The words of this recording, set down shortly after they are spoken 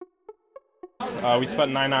We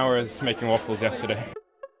spent 9 hours making waffles yesterday.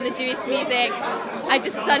 The Jewish music, I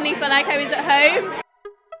just suddenly felt like I was at home.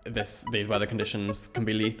 These weather conditions can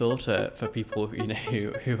be lethal for people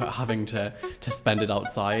who are having to spend it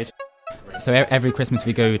outside. So every Christmas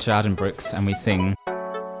we go to Addenbrooke's and we sing.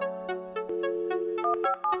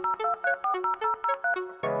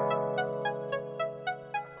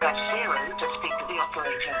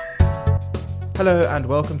 Hello and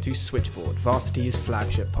welcome to Switchboard, Varsity's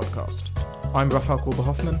flagship podcast. I'm Rafael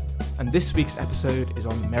Korber-Hoffman, and this week's episode is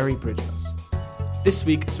on Merry Bridgemas. This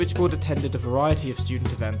week, Switchboard attended a variety of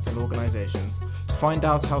student events and organisations to find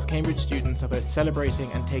out how Cambridge students are both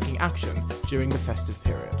celebrating and taking action during the festive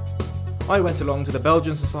period. I went along to the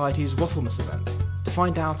Belgian Society's Wafflemas event to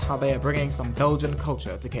find out how they are bringing some Belgian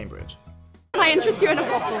culture to Cambridge. Can I interest you in a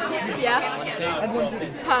waffle? Yeah?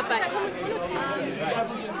 Perfect.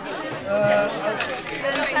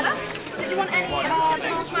 Nutella? Did you want any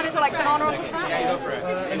marshmallows or like banana on top of that?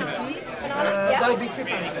 Any tea? Yeah. That would be £3,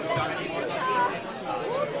 please.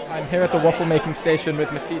 I'm here at the waffle making station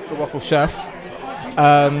with Matisse, the waffle chef.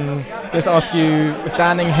 Let's ask you, we're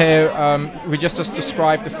standing here, we just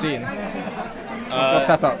describe the scene. What's our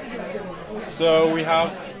setup? So we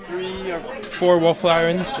have 3 or 4 waffle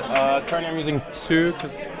irons. Currently I'm using 2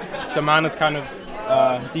 because demand has kind of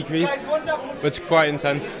decreased, but it's quite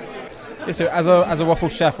intense. Yeah, so as a waffle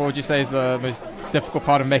chef, what would you say is the most difficult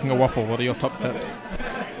part of making a waffle? What are your top tips?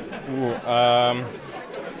 I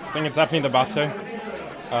think it's definitely the batter.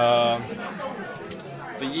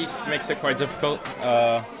 The yeast makes it quite difficult.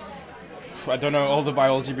 I don't know all the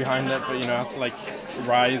biology behind it, but it has to like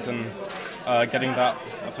rise and getting that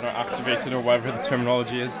activated or whatever the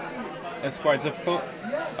terminology is. It's quite difficult.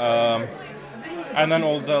 And then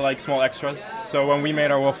all the like small extras. So when we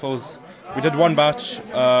made our waffles, we did 1 batch,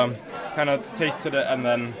 kind of tasted it and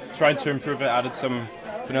then tried to improve it, added some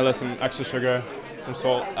vanilla, some extra sugar, some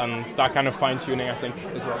salt, and that kind of fine-tuning I think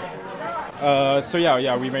as well. So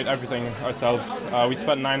we made everything ourselves. We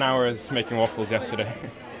spent 9 hours making waffles yesterday.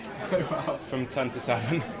 From 10 to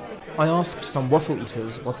 7. I asked some waffle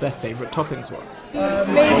eaters what their favourite toppings were.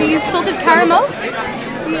 Maybe salted caramel?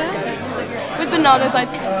 Yeah. With bananas,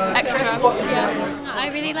 extra. Yeah. I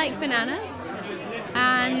really like bananas,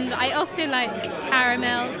 and I also like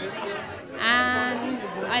caramel, and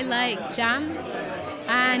I like jam,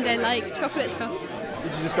 and I like chocolate sauce.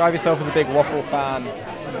 Would you describe yourself as a big waffle fan,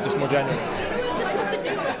 just more generally?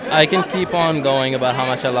 I can keep on going about how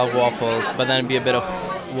much I love waffles, but then be a bit of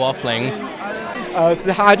waffling.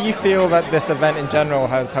 So how do you feel that this event in general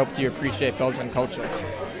has helped you appreciate Belgian culture?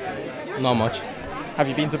 Not much. Have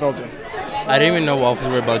you been to Belgium? I didn't even know waffles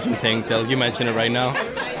were a Belgian thing till you mention it right now.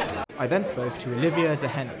 I then spoke to Olivia de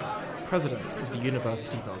Henny, president of the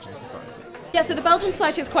University Belgian Society. Yeah, so the Belgian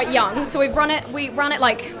Society is quite young, so we've run it for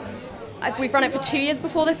 2 years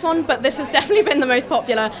before this one, but this has definitely been the most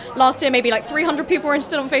popular. Last year, maybe like 300 people were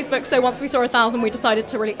interested on Facebook, so once we saw 1,000, we decided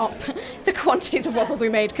to really up the quantities of waffles we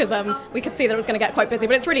made because we could see that it was going to get quite busy,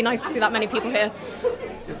 but it's really nice to see that many people here.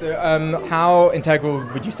 So how integral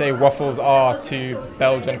would you say waffles are to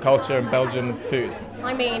Belgian culture and Belgian food?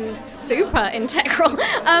 I mean, super integral.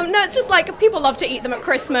 No, it's just like people love to eat them at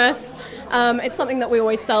Christmas. It's something that we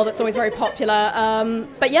always sell that's always very popular.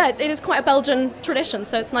 But yeah, it is quite a Belgian tradition,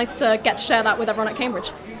 so it's nice to get to share that with everyone at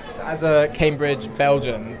Cambridge. So as a Cambridge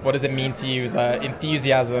Belgian, what does it mean to you, the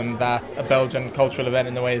enthusiasm that a Belgian cultural event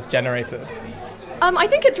in a way is generated? I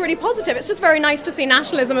think it's really positive. It's just very nice to see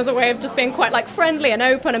nationalism as a way of just being quite like friendly and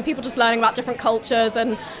open and people just learning about different cultures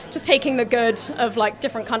and just taking the good of like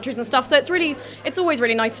different countries and stuff. So it's always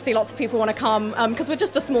really nice to see lots of people want to come because we're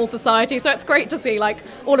just a small society. So it's great to see like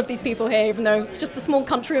all of these people here, even though it's just the small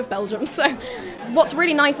country of Belgium. So what's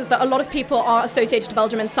really nice is that a lot of people are associated to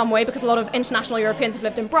Belgium in some way because a lot of international Europeans have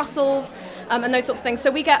lived in Brussels and those sorts of things.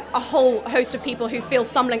 So we get a whole host of people who feel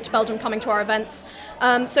some link to Belgium coming to our events.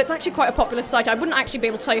 So it's actually quite a popular society. I wouldn't actually be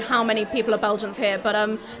able to tell you how many people are Belgians here, but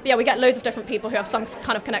yeah, we get loads of different people who have some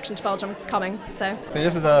kind of connection to Belgium coming. So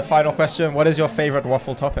this is a final question. What is your favourite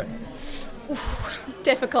waffle topping? Oof,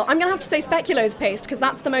 difficult. I'm going to have to say speculoos paste because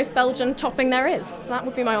that's the most Belgian topping there is. So that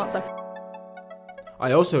would be my answer.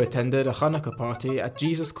 I also attended a Hanukkah party at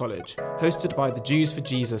Jesus College, hosted by the Jews for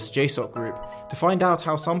Jesus JSOC group, to find out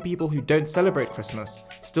how some people who don't celebrate Christmas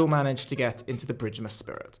still manage to get into the Bridgemas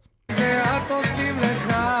spirit.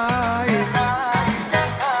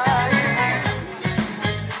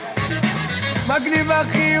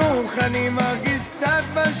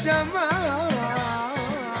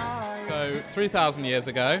 So 3,000 years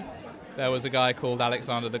ago, there was a guy called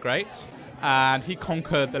Alexander the Great, and he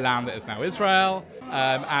conquered the land that is now Israel,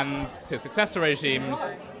 and his successor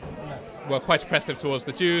regimes were quite oppressive towards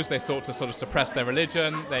the Jews. They sought to sort of suppress their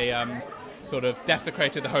religion. They sort of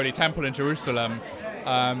desecrated the Holy Temple in Jerusalem.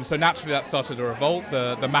 So naturally that started a revolt,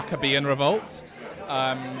 the Maccabean revolt,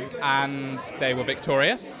 and they were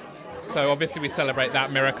victorious. So obviously we celebrate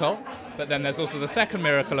that miracle. But then there's also the second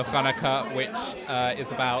miracle of Hanukkah, which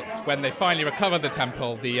is about when they finally recovered the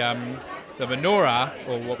temple, the menorah,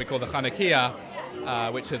 or what we call the Chanukiah,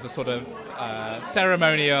 which is a sort of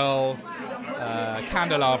ceremonial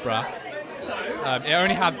candelabra. They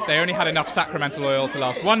only had enough sacramental oil to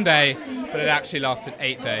last one day, but it actually lasted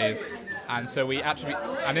 8 days. And so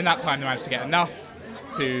and in that time they managed to get enough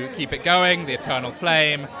to keep it going, the eternal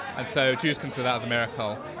flame, and so Jews consider that as a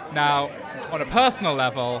miracle. Now, on a personal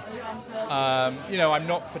level, I'm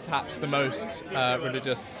not perhaps the most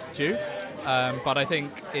religious Jew, but I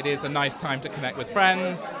think it is a nice time to connect with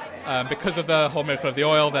friends. Because of the whole miracle of the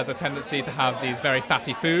oil, there's a tendency to have these very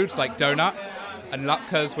fatty foods like donuts and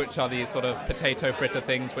latkes, which are these sort of potato fritter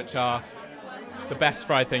things, which are the best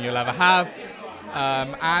fried thing you'll ever have.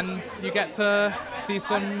 And you get to see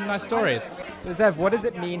some nice stories. So Zev, what does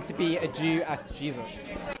it mean to be a Jew at Jesus?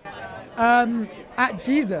 At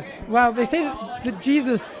Jesus? Well, they say that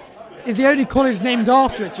Jesus is the only college named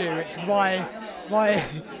after a Jew, which is why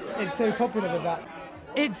it's so popular with that.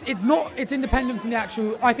 It's independent from the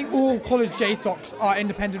actual. I think all college JSOCs are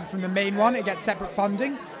independent from the main one. It gets separate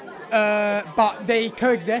funding, but they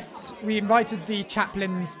coexist. We invited the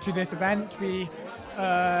chaplains to this event. We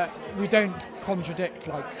don't contradict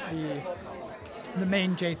like the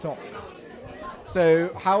main JSOC.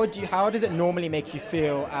 So how does it normally make you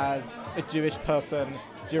feel as a Jewish person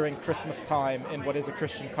during Christmas time in what is a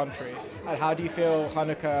Christian country? And how do you feel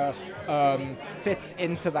Hanukkah fits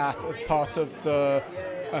into that as part of the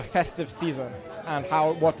festive season? And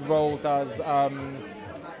what role does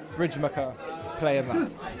Bridgemaker play in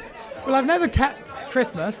that? Well, I've never kept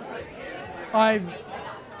Christmas. I've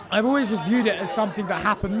always just viewed it as something that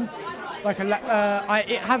happens.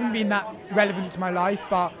 It hasn't been that relevant to my life,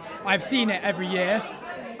 but I've seen it every year.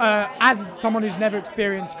 As someone who's never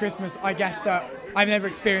experienced Christmas, I guess that I've never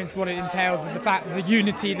experienced what it entails with the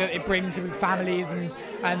unity that it brings with families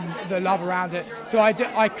and the love around it. So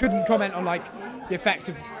I couldn't comment on like the effect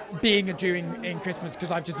of being a Jew in Christmas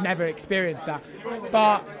because I've just never experienced that.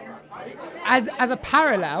 But as a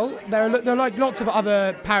parallel, there are like lots of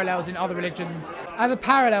other parallels in other religions. As a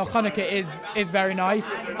parallel, Hanukkah is very nice.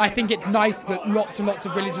 I think it's nice that lots and lots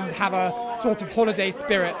of religions have a sort of holiday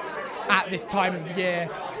spirit at this time of the year,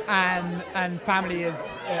 and family is,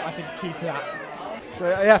 I think, key to that.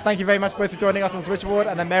 So thank you very much both for joining us on Switchboard,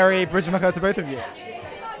 and a Merry Bridgemaker to both of you.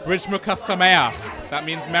 Bridgemaker Sameach. That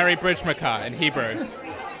means Merry Bridgemaker in Hebrew.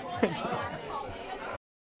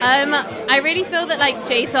 I really feel that like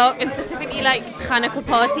JSOC and specifically like Hanukkah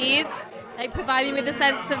parties like provide me with a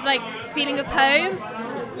sense of like feeling of home.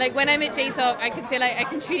 Like when I'm at JSOC, I can feel like I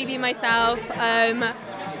can truly be myself.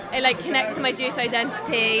 It like connects to my Jewish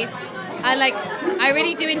identity, and like I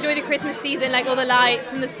really do enjoy the Christmas season, like all the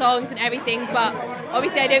lights and the songs and everything. But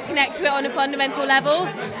obviously, I don't connect to it on a fundamental level.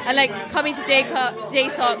 And like coming to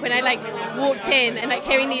JSOC when I like walked in and like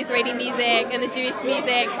hearing the Israeli music and the Jewish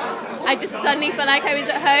music, I just suddenly felt like I was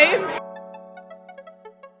at home.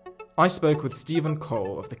 I spoke with Stephen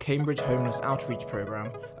Cole of the Cambridge Homeless Outreach Programme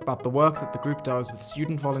about the work that the group does with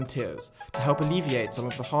student volunteers to help alleviate some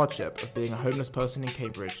of the hardship of being a homeless person in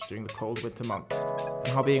Cambridge during the cold winter months, and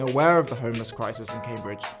how being aware of the homeless crisis in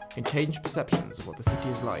Cambridge can change perceptions of what the city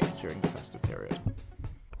is like during the festive period.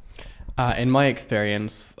 In my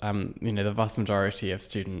experience, the vast majority of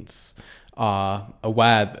students are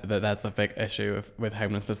aware that there's a big issue with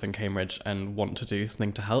homelessness in Cambridge and want to do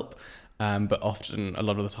something to help. But often, a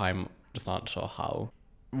lot of the time, just aren't sure how.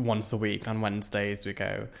 Once a week on Wednesdays, we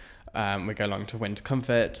go along to Winter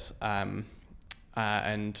Comfort, so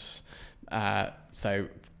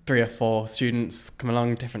 3 or 4 students come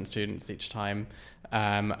along, different students each time,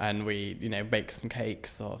 and we bake some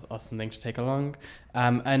cakes or something to take along,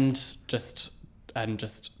 and just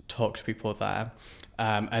talk to people there,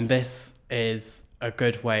 and this is a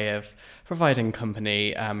good way of providing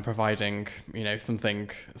company, providing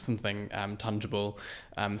something tangible,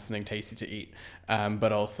 something tasty to eat,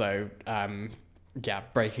 but also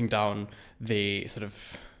breaking down the sort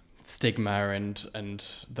of stigma and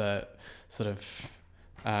the sort of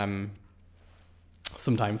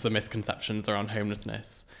sometimes the misconceptions around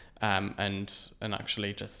homelessness, and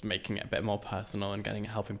actually just making it a bit more personal and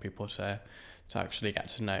helping people to actually get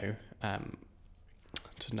to know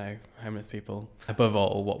homeless people. Above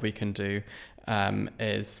all, what we can do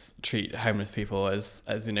is treat homeless people as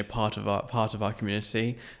part of our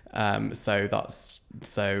community.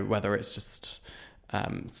 So whether it's just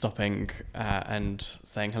stopping and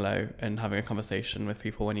saying hello and having a conversation with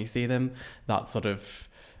people when you see them. That sort of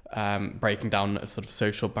breaking down a sort of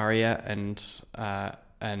social barrier and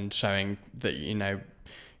showing that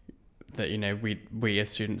we as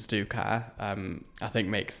students do care. I think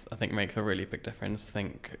makes a really big difference. I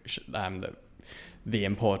think that the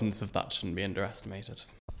importance of that shouldn't be underestimated.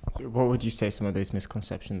 So what would you say some of those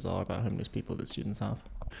misconceptions are about homeless people that students have?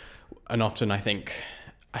 And often I think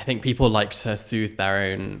people like to soothe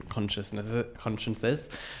their own consciences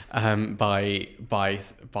by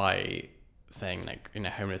saying, like,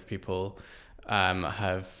 homeless people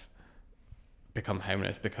have become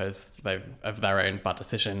homeless because of their own bad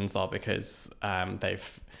decisions, or because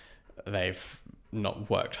they've not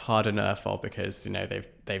worked hard enough, or because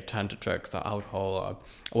they've turned to drugs or alcohol or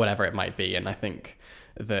whatever it might be. And I think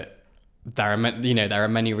that there are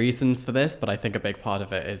many reasons for this, but I think a big part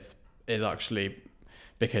of it is actually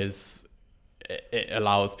because it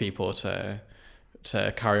allows people to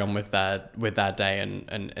carry on with their day,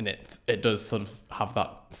 and it does sort of have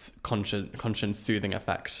that conscience soothing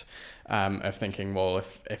effect of thinking, well,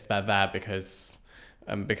 if they're there because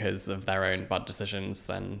of their own bad decisions,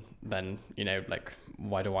 then like,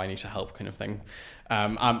 why do I need to help, kind of thing.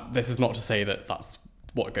 This is not to say that that's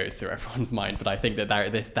what goes through everyone's mind, but I think that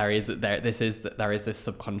there is this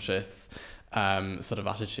subconscious sort of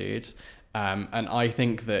attitude, and I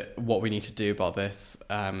think that what we need to do about this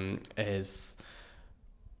is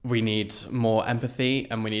we need more empathy,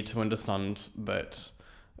 and we need to understand that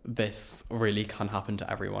this really can happen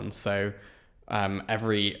to everyone. So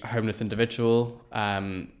every homeless individual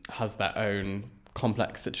has their own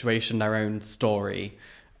complex situation, their own story,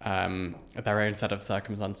 their own set of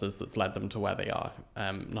circumstances that's led them to where they are.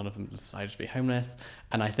 None of them decided to be homeless.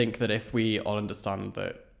 And I think that if we all understand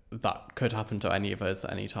that could happen to any of us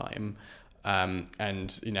at any time,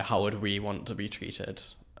 and how would we want to be treated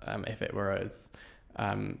if it were us,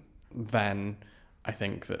 then I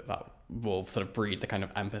think that will sort of breed the kind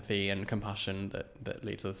of empathy and compassion that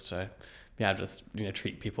leads us to just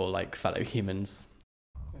treat people like fellow humans.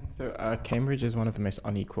 So Cambridge is one of the most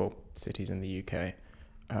unequal cities in the UK,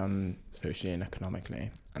 socially and economically,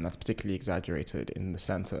 and that's particularly exaggerated in the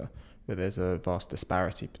centre, where there's a vast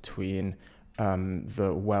disparity between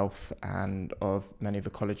the wealth and of many of the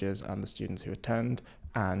colleges and the students who attend,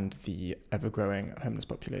 and the ever-growing homeless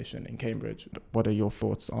population in Cambridge. What are your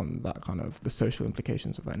thoughts on that, kind of the social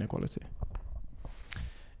implications of that inequality?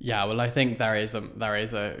 Yeah, well, I think there is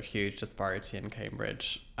a huge disparity in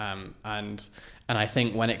Cambridge, and I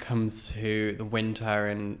think when it comes to the winter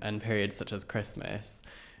and periods such as Christmas,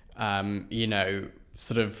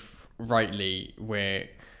 sort of rightly we're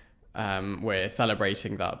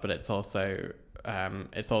celebrating that, but it's also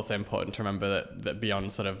important to remember that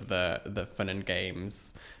beyond sort of the fun and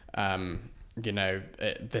games,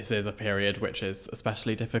 this is a period which is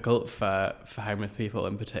especially difficult for homeless people,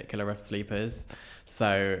 in particular of sleepers.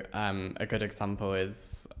 So a good example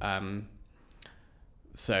is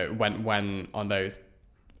so when on those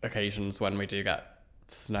occasions when we do get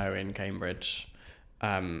snow in Cambridge,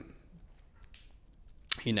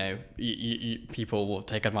 people will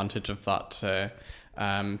take advantage of that to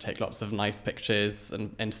take lots of nice pictures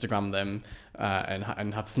and Instagram them,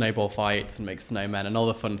 and have snowball fights and make snowmen and all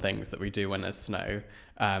the fun things that we do when there's snow.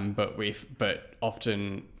 But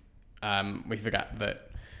often we forget that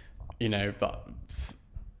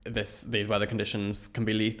these weather conditions can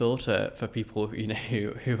be lethal for people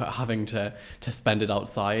who are having to spend it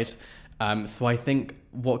outside. So I think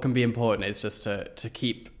what can be important is just to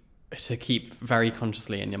keep very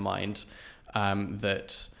consciously in your mind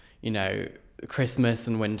that Christmas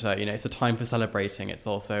and winter, it's a time for celebrating. It's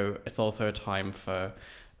also a time for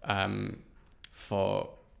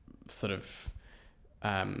sort of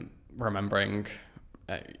remembering,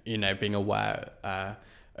 being aware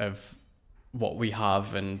of what we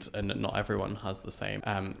have, and not everyone has the same.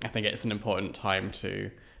 I think it's an important time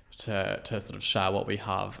to sort of share what we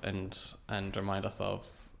have and remind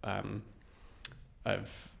ourselves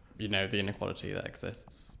of the inequality that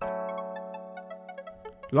exists.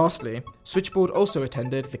 Lastly, Switchboard also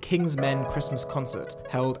attended the King's Men Christmas concert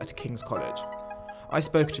held at King's College. I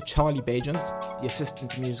spoke to Charlie Bajent, the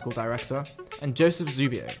assistant musical director, and Joseph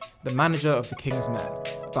Zubio, the manager of the King's Men,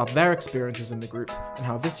 about their experiences in the group and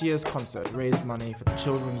how this year's concert raised money for the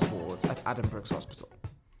children's wards at Adam Brooks Hospital.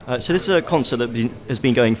 So this is a concert that has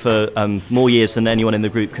been going for more years than anyone in the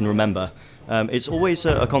group can remember. It's always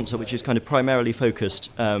a concert which is kind of primarily focused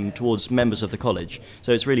towards members of the college,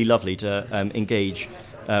 so it's really lovely to engage.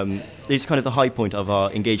 It's kind of the high point of our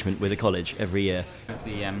engagement with the college every year.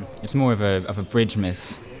 It's more of a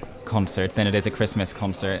Bridgemas concert than it is a Christmas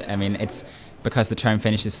concert. I mean, it's because the term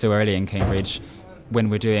finishes so early in Cambridge, when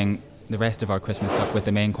we're doing the rest of our Christmas stuff with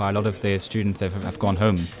the main choir, a lot of the students have gone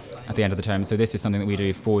home at the end of the term. So this is something that we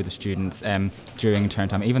do for the students during term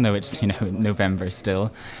time, even though it's November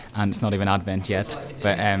still and it's not even Advent yet.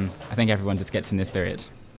 But I think everyone just gets in the spirit.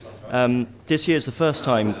 This year is the first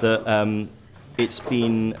time that it's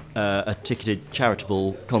been a ticketed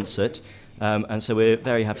charitable concert. And so we're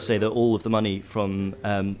very happy to say that all of the money from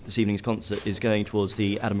this evening's concert is going towards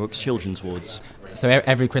the Addenbrooke's Children's Wards. So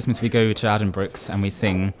every Christmas we go to Addenbrooke's and we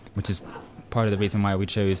sing, which is part of the reason why we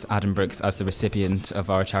chose Addenbrooke's as the recipient of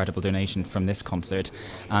our charitable donation from this concert.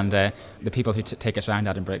 And the people who take us around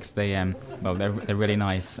Addenbrooke's, they're really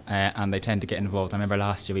nice and they tend to get involved. I remember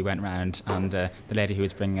last year we went round and the lady who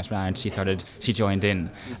was bringing us round, she joined in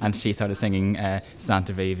and she started singing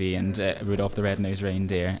Santa Baby and Rudolph the Red-Nosed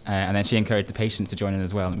Reindeer, and then she encouraged the patients to join in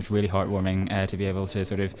as well. And it was really heartwarming to be able to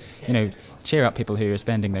sort of, cheer up people who are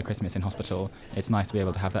spending their Christmas in hospital. It's nice to be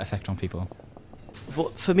able to have that effect on people.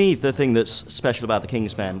 For me, the thing that's special about the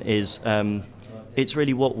King's Men is it's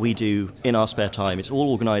really what we do in our spare time. It's all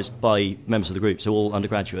organised by members of the group, so all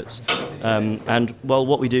undergraduates. And while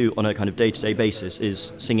what we do on a kind of day-to-day basis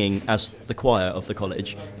is singing as the choir of the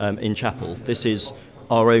college in chapel, this is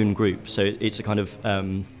our own group, so it's a kind of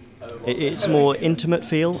it's a more intimate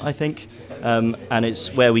feel, I think, and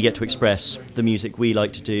it's where we get to express the music we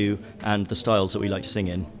like to do and the styles that we like to sing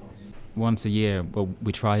in. Once a year, well,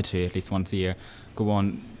 we try to at least once a year, go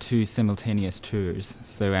on 2 simultaneous tours.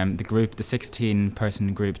 So the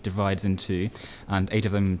 16-person group divides in 2, and 8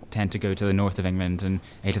 of them tend to go to the north of England and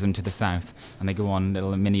 8 of them to the south, and they go on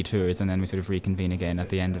little mini tours, and then we sort of reconvene again at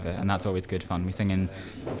the end of it, and that's always good fun. We sing in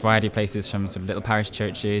a variety of places, from sort of little parish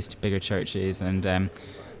churches to bigger churches, and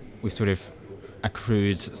we've sort of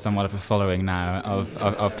accrued somewhat of a following now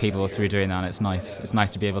of people through doing that, and it's nice. It's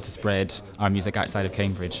nice to be able to spread our music outside of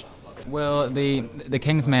Cambridge. Well, the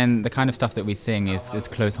King's Men, the kind of stuff that we sing is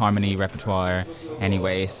close harmony repertoire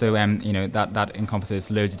anyway. So that encompasses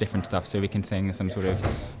loads of different stuff. So we can sing some sort of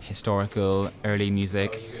historical early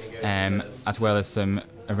music, as well as some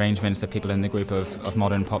arrangements of people in the group of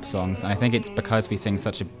modern pop songs. And I think it's because we sing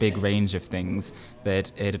such a big range of things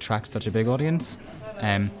that it attracts such a big audience.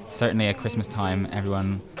 Certainly at Christmas time,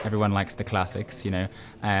 everyone likes the classics,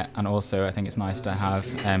 and also I think it's nice to have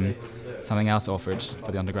something else offered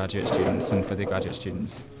for the undergraduate students and for the graduate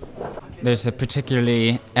students. There's a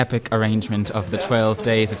particularly epic arrangement of the 12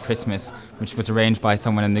 Days of Christmas, which was arranged by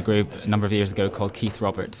someone in the group a number of years ago called Keith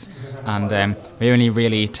Roberts. And we only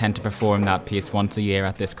really tend to perform that piece once a year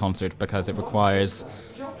at this concert because it requires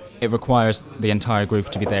the entire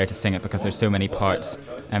group to be there to sing it because there's so many parts.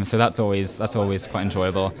 So that's always quite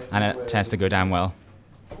enjoyable, and it tends to go down well.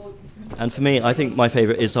 And for me, I think my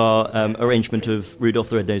favourite is our arrangement of Rudolph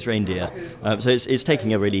the Red-Nosed Reindeer. So it's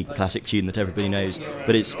taking a really classic tune that everybody knows,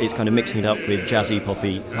 but it's kind of mixing it up with jazzy,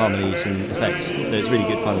 poppy harmonies and effects. So it's really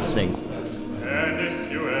good fun to sing. And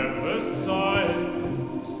if you ever saw it,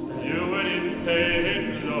 you wouldn't say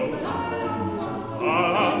it low.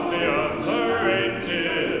 Ah, the other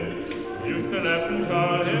reindeers used to laugh and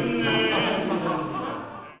call him names.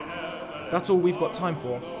 That's all we've got time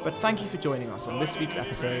for, but thank you for joining us on this week's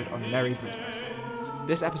episode on Merry Bridges.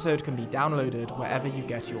 This episode can be downloaded wherever you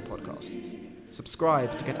get your podcasts.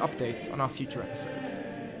 Subscribe to get updates on our future episodes.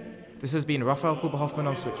 This has been Raphael Kulber-Hoffman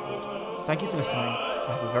on Switchboard. Thank you for listening, and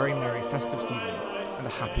have a very merry festive season, and a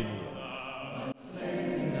happy new year.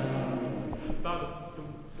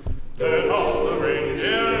 Then all the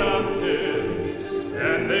reindeer laughed,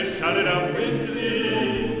 and they shouted out with glee,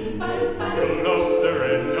 Rudolph the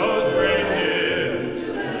Red-Nosed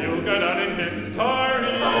Reindeer, you'll go down in history.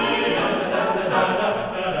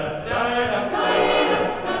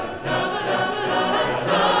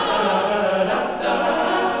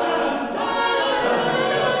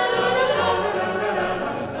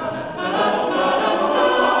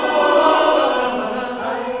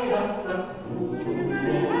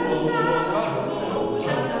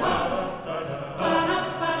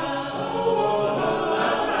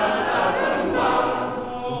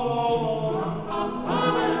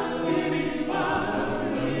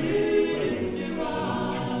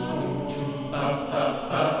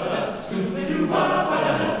 Scooby-Doo.